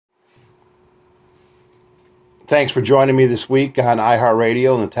thanks for joining me this week on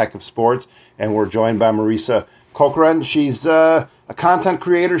iHeartRadio and the Tech of Sports. And we're joined by Marisa Corcoran. She's a content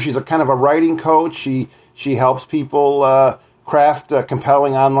creator. She's a kind of a writing coach. She helps people craft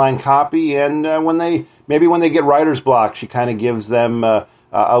compelling online copy. And when they get writer's block, she kind of gives them a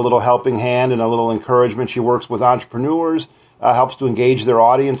little helping hand and a little encouragement. She works with entrepreneurs, helps to engage their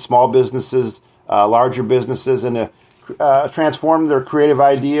audience, small businesses, larger businesses, and transform their creative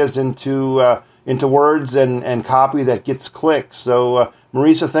ideas into words and copy that gets clicks. So,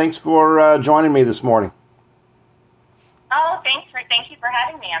 Marisa, thanks for joining me this morning. Oh, thank you for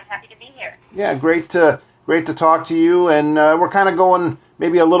having me. I'm happy to be here. Yeah, great to talk to you. And we're kind of going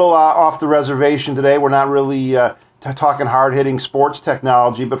maybe a little off the reservation today. We're not really talking hard-hitting sports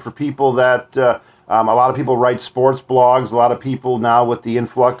technology, but for people that a lot of people write sports blogs. A lot of people now, with the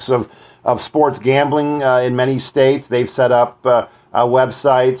influx of sports gambling in many states, they've set up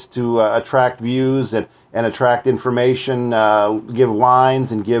websites to attract views and attract information, give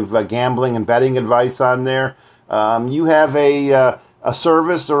lines and give gambling and betting advice on there. You have a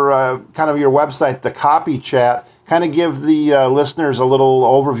service or kind of your website, the Copy Chat. Kind of give the listeners a little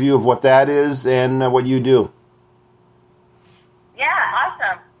overview of what that is and what you do. Yeah,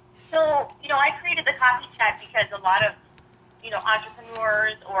 awesome. So, I created the Copy Chat because a lot of,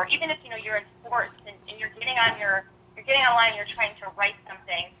 entrepreneurs, or even if, you're in sports and you're getting online, you're trying to write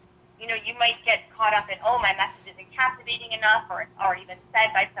something, you might get caught up in, my message isn't captivating enough, or it's already been said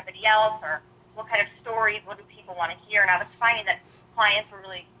by somebody else, or what kind of stories, what do people want to hear? And I was finding that clients were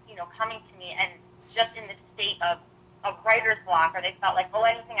really, coming to me and just in this state of writer's block, or they felt like,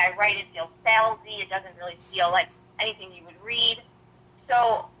 anything I write, it feels salesy, it doesn't really feel like anything you would read.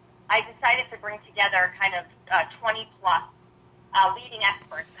 So I decided to bring together kind of 20 plus leading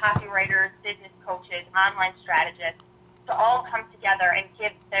experts, copywriters, business coaches, online strategists, to all come together and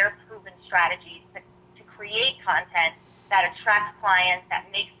give their proven strategies to create content that attracts clients, that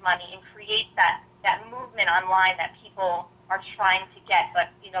makes money, and creates that movement online that people are trying to get. But,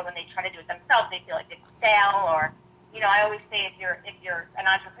 when they try to do it themselves, they feel like it's stale, or, I always say if you're an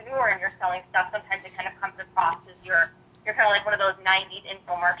entrepreneur and you're selling stuff, sometimes it kind of comes across as you're kind of like one of those 90s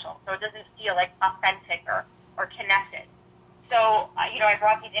infomercials. So it doesn't feel like authentic or connected. So, I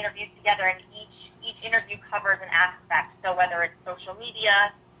brought these interviews together, and each interview covers an aspect. So whether it's social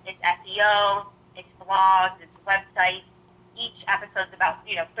media, it's SEO, it's blogs, it's websites, each episode's about,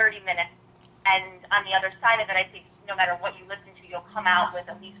 30 minutes. And on the other side of it, I think no matter what you listen to, you'll come out with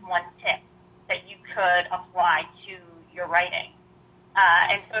at least one tip that you could apply to your writing.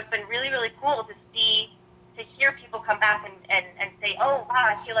 And so it's been really, really cool to hear people come back and say, oh, wow,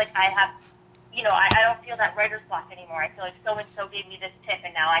 I feel like I have, I don't feel that writer's block anymore. I feel like so-and-so gave me this tip,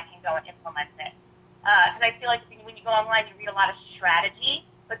 and now I can go and implement it. Because I feel like when you go online, you read a lot of strategy,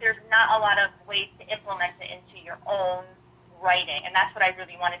 but there's not a lot of ways to implement it into your own writing. And that's what I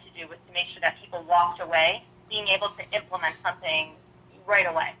really wanted to do, was to make sure that people walked away being able to implement something right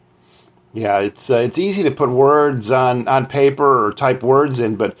away. Yeah, it's easy to put words on paper or type words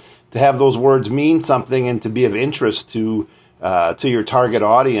in, but to have those words mean something and to be of interest to your target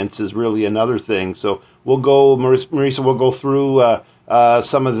audience is really another thing. So Marisa, we'll go through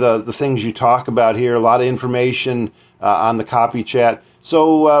some of the things you talk about here. A lot of information on the Copy Chat.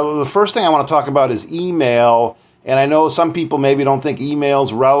 So the first thing I want to talk about is email. And I know some people maybe don't think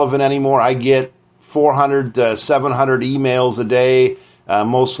email's relevant anymore. I get 400 to 700 emails a day,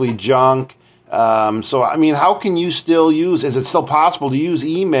 mostly junk. So, I mean, how can you still is it still possible to use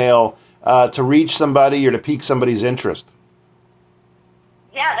email to reach somebody or to pique somebody's interest?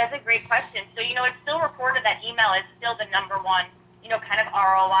 Yeah, that's a great question. So, it's still reported that email is still the number one, kind of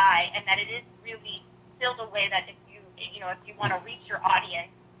ROI, and that it is really still the way that if you want to reach your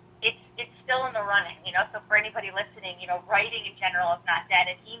audience, it's still in the running, So for anybody listening, writing in general is not dead,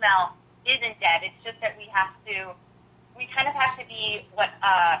 and email isn't dead. It's just that we kind of have to be what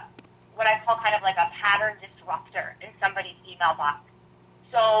I call kind of like a pattern disruptor in somebody's email box.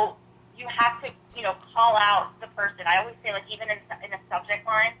 So you have to, call out the person. I always say, like, even in a subject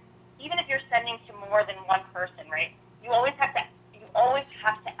line, even if you're sending to more than one person, right? You always have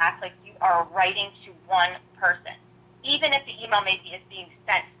to act like you are writing to one person, even if the email maybe is being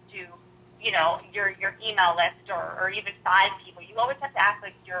sent to, your email list or even 5 people. You always have to act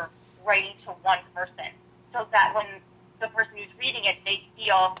like you're writing to one person, so that when the person who's reading it, they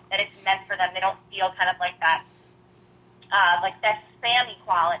feel that it's meant for them. They don't feel kind of like that spammy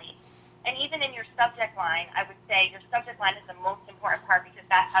quality. And even in your subject line, I would say your subject line is the most important part, because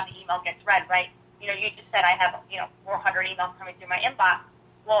that's how the email gets read, right? You just said I have 400 emails coming through my inbox.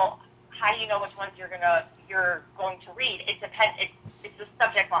 Well, how do you know which ones you're going to read? It depends. It's the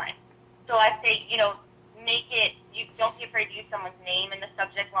subject line. So I say, you don't be afraid to use someone's name in the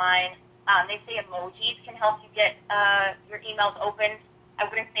subject line. They say emojis can help you get your emails open. I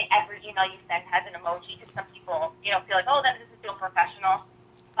wouldn't say every email you send has an emoji because some people, feel like, oh, that doesn't feel professional.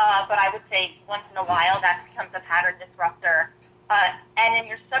 But I would say once in a while that becomes a pattern disruptor. And in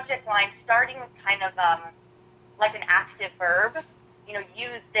your subject line, starting with kind of like an active verb,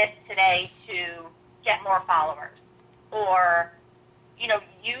 use this today to get more followers, or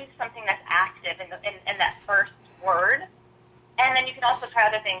use something that's active in that first word. And then you can also try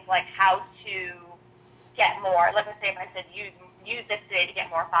other things like how to get more. Let's say if I said use this today to get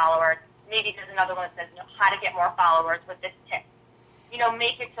more followers, maybe there's another one that says how to get more followers with this tip.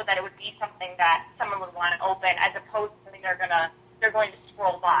 Make it so that it would be something that someone would want to open, as opposed to something they're going to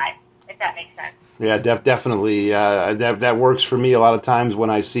scroll by, if that makes sense. Yeah, definitely. That works for me a lot of times when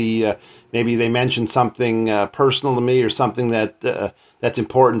I see maybe they mention something personal to me or something that's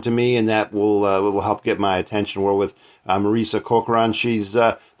important to me, and that will help get my attention. We're with Marisa Corcoran. She's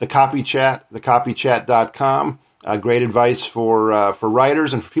the Copy Chat, thecopychat.com. Great advice for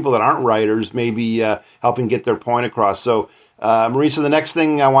writers and for people that aren't writers, maybe helping get their point across. So, Marisa, the next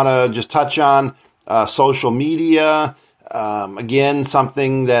thing I want to just touch on, social media. Again,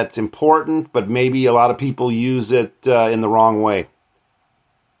 something that's important, but maybe a lot of people use it in the wrong way.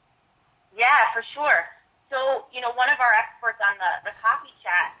 Yeah, for sure. So, one of our experts on the Copy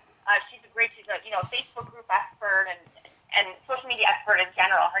Chat, she's a Facebook group expert and social media expert in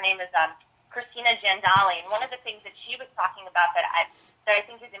general. Her name is Christina Jandali, and one of the things that she was talking about that I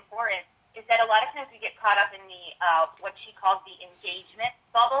think is important is that a lot of times we get caught up in the what she calls the engagement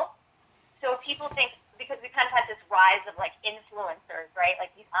bubble. So people think, because we kind of had this rise of like influencers, right?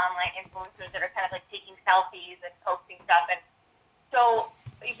 Like these online influencers that are kind of like taking selfies and posting stuff. And so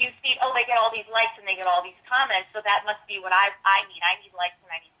you see, they get all these likes and they get all these comments. So that must be what I need. I need likes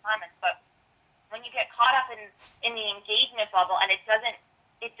and I need comments. But when you get caught up in the engagement bubble and it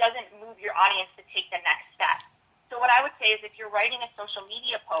doesn't move your audience to take the next step. So what I would say is, if you're writing a social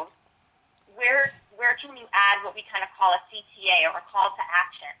media post, where can you add what we kind of call a CTA, or a call to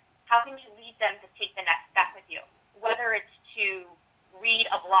action? How can you lead them to take the next step with you? Whether it's to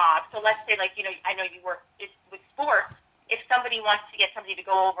read a blog. So let's say, I know you work with sports. If somebody wants to get somebody to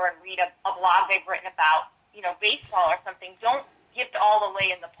go over and read a blog they've written about, baseball or something, don't give it all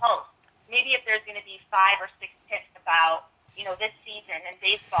away in the post. Maybe if there's going to be 5 or 6 tips about, this season in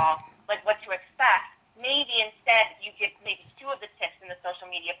baseball, like what to expect, maybe instead you give maybe 2 of the tips in the social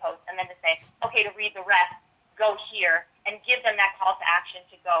media post, and then to say, okay, to read the rest, go here, and give them that call to action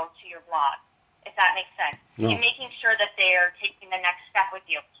to go to your blog, if that makes sense. No. And making sure that they're taking the next step with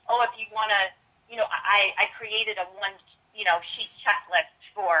you. Oh, if you want to, I created a sheet checklist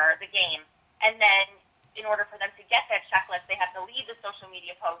for the game, and then in order for them to get that checklist, they have to leave the social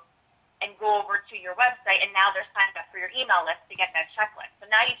media post and go over to your website, and now they're signed up for your email list to get that checklist. So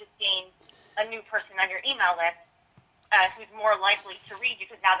now you just gained a new person on your email list who's more likely to read you,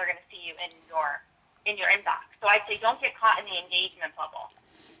 because now they're going to see you in your inbox. So I'd say don't get caught in the engagement bubble.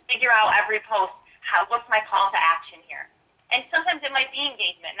 Figure out every post, what's my call to action here? And sometimes it might be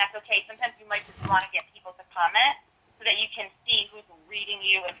engagement, and that's okay. Sometimes you might just want to get people to comment so that you can see who's reading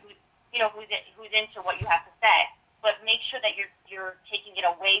you and who's into what you have to say. But make sure that you're taking it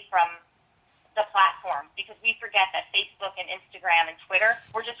away from the platform, because we forget that Facebook and Instagram and Twitter,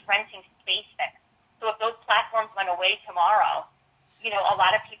 we're just renting space there. So if those platforms went away tomorrow, a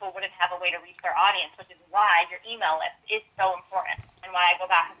lot of people wouldn't have a way to reach their audience, which is why your email list is so important, and why I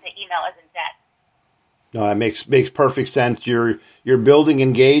go back and say email isn't dead. No, that makes perfect sense. You're building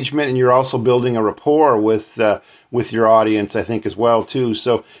engagement, and you're also building a rapport with your audience, I think, as well too.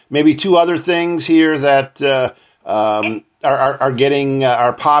 So maybe 2 other things here that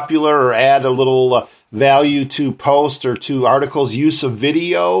are popular or add a little value to posts or to articles. Use of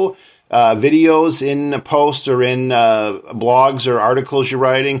videos in posts or in blogs or articles you're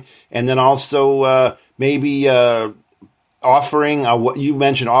writing, and then also maybe offering what you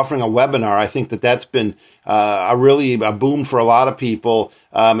mentioned, offering a webinar. I think that's been a boom for a lot of people.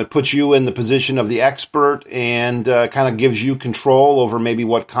 It puts you in the position of the expert and kind of gives you control over maybe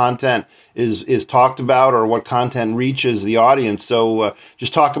what content is talked about or what content reaches the audience. So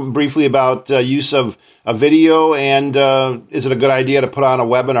just talk briefly about use of a video, and is it a good idea to put on a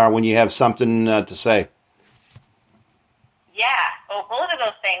webinar when you have something to say? Yeah, so both of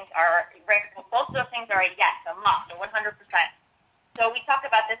those things are a yes, a must, a 100%. So we talk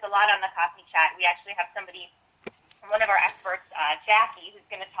about this a lot on the Copy Chat. We actually have somebody, one of our experts, Jackie, who's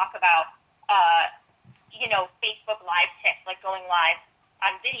going to talk about, Facebook Live tips, like going live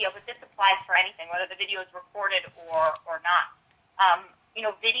on video, but this applies for anything, whether the video is recorded or not.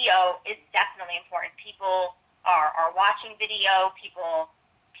 video is definitely important. People are watching video. People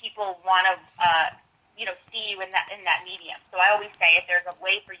want to see you in that medium. So I always say if there's a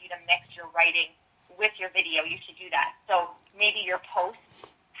way for you to mix your writing with your video, you should do that. So maybe your post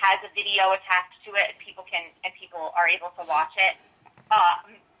has a video attached to it, and people are able to watch it.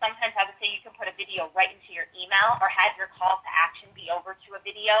 Sometimes I would say you can put a video right into your email, or have your call to action be over to a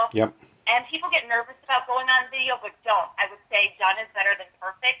video. Yep. And people get nervous about going on video, but don't. I would say done is better than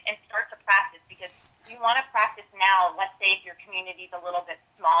perfect, and start to practice, because you want to practice now. Let's say if your community is a little bit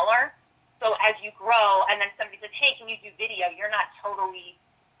smaller, so as you grow, and then somebody says, "Hey, can you do video?"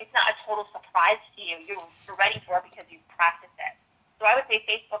 It's not a total surprise to you. You're ready for it because you've practiced it. So I would say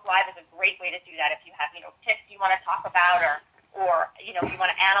Facebook Live is a great way to do that. If you have tips you want to talk about, or you want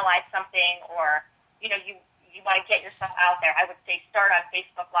to analyze something, or you want to get yourself out there, I would say start on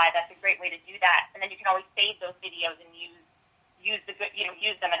Facebook Live. That's a great way to do that. And then you can always save those videos and use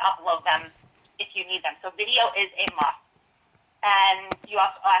them and upload them if you need them. So video is a must. And you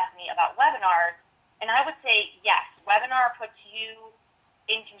also asked me about webinars, and I would say yes, webinar puts you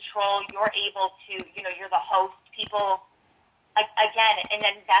in control. You're able to, you're the host. People, again, and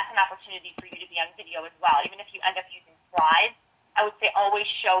then that's an opportunity for you to be on video as well. Even if you end up using slides, I would say always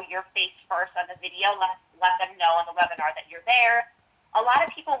show your face first on the video. Let them know on the webinar that you're there. A lot of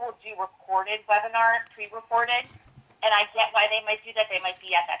people will do recorded webinars, pre-recorded, and I get why they might do that. They might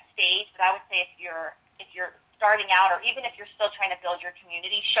be at that stage, but I would say if you're starting out, or even if you're still trying to build your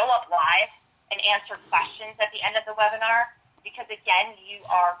community, show up live and answer questions at the end of the webinar, because again, you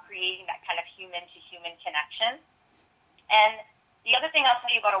are creating that kind of human-to-human connection. And the other thing I'll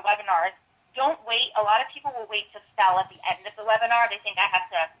tell you about a webinar is, don't wait. A lot of people will wait to sell at the end of the webinar. They think I have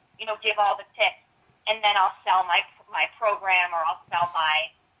to, give all the tips, and then I'll sell my program, or I'll sell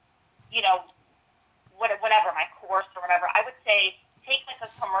my, whatever, my course or whatever. I would say take like a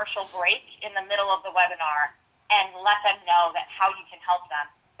commercial break in the middle of the webinar and let them know that how you can help them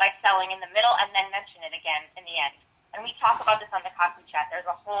by selling in the middle, and then mention it again in the end. And we talk about this on the Coffee Chat. There's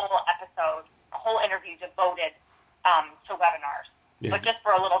a whole episode, a whole interview devoted to webinars. Yeah. But just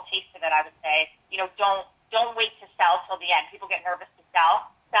for a little taste of it, I would say, don't wait to sell till the end. People get nervous to sell.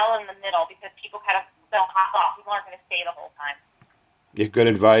 Sell in the middle, because people they'll hop off. People aren't going to stay the whole time. Yeah, good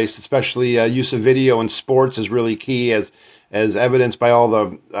advice. Especially use of video in sports is really key, as evidenced by all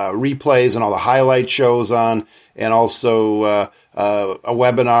the replays and all the highlight shows on, and also a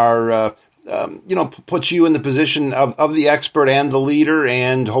webinar. Puts you in the position of the expert and the leader,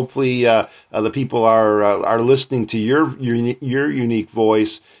 and hopefully the people are listening to your unique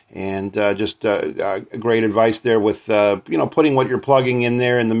voice, and just great advice there with putting what you're plugging in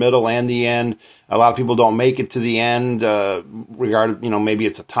there in the middle and the end. A lot of people don't make it to the end, maybe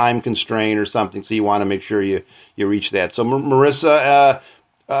it's a time constraint or something, so you want to make sure you reach that. So Marissa,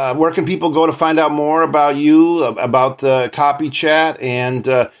 where can people go to find out more about you, about the Copy Chat, and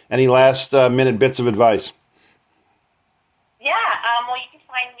any last minute bits of advice? Yeah, well, you can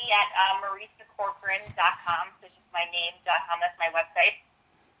find me at marisacorcoran.com, so it's just my name.com, that's my website.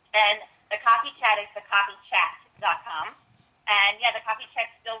 And the Copy Chat is thecopychat.com. And yeah, the Copy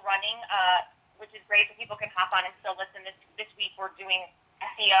Chat's still running, which is great, so people can hop on and still listen. This week we're doing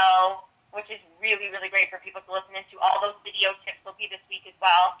SEO, which is really, really great for people to listen into. All those video tips will be this week as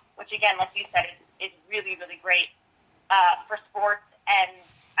well, which again, like you said, is really, really great for sports. And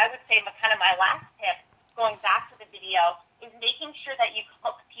I would say kind of my last tip, going back to the video, is making sure that you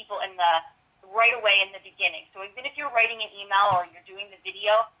hook people right away in the beginning. So even if you're writing an email or you're doing the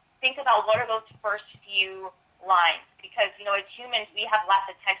video, think about what are those first few lines. Because, as humans, we have less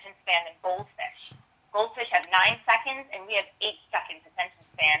attention span than goldfish. Goldfish have 9 seconds, and we have 8 seconds attention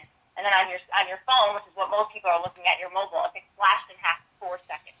span. And then on your phone, which is what most people are looking at, your mobile, it gets flashed in half 4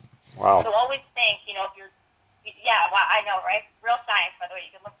 seconds. Wow. So always think, if you're, well, I know, right? Real science, by the way,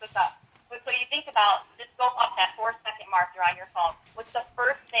 you can look this up. But so you think about, just go up that 4-second mark, you're on your phone. What's the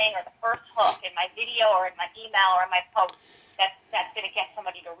first thing or the first hook in my video or in my email or in my post that's going to get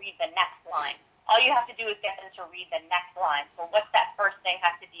somebody to read the next line? All you have to do is get them to read the next line. So what's that first thing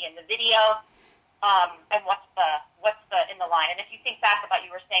has to be in the video? And what's the in the line? And if you think back about,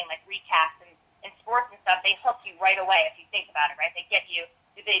 you were saying like recaps and sports and stuff, they hook you right away if you think about it, right? They get you.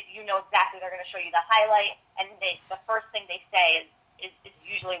 You know exactly they're going to show you the highlight, and the first thing they say is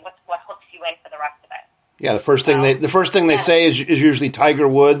usually what hooks you in for the rest of it. Yeah, the first thing they say is usually Tiger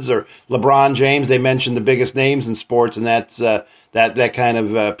Woods or LeBron James. They mention the biggest names in sports, and that's that kind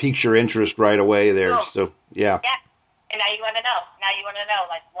of piques your interest right away there. So yeah. Yeah, and now you want to know.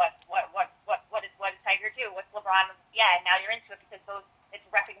 Like what does Tiger do? What's LeBron? Yeah, and now you're into it because it's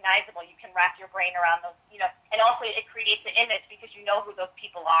recognizable. You can wrap your brain around those, and also it creates an image because you know who those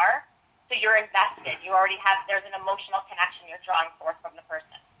people are. So you're invested. You already there's an emotional connection you're drawing forth from the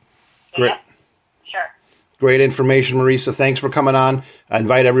person. So, Great. Yes, sure. Great information, Marisa. Thanks for coming on. I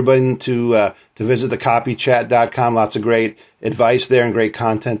invite everybody to visit thecopychat.com. Lots of great advice there and great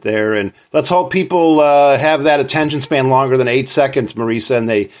content there. And let's hope people have that attention span longer than 8 seconds, Marisa, and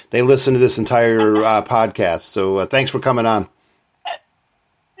they listen to this entire podcast. So thanks for coming on.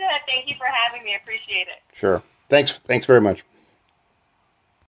 Thank you for having me. I appreciate it. Sure. Thanks very much.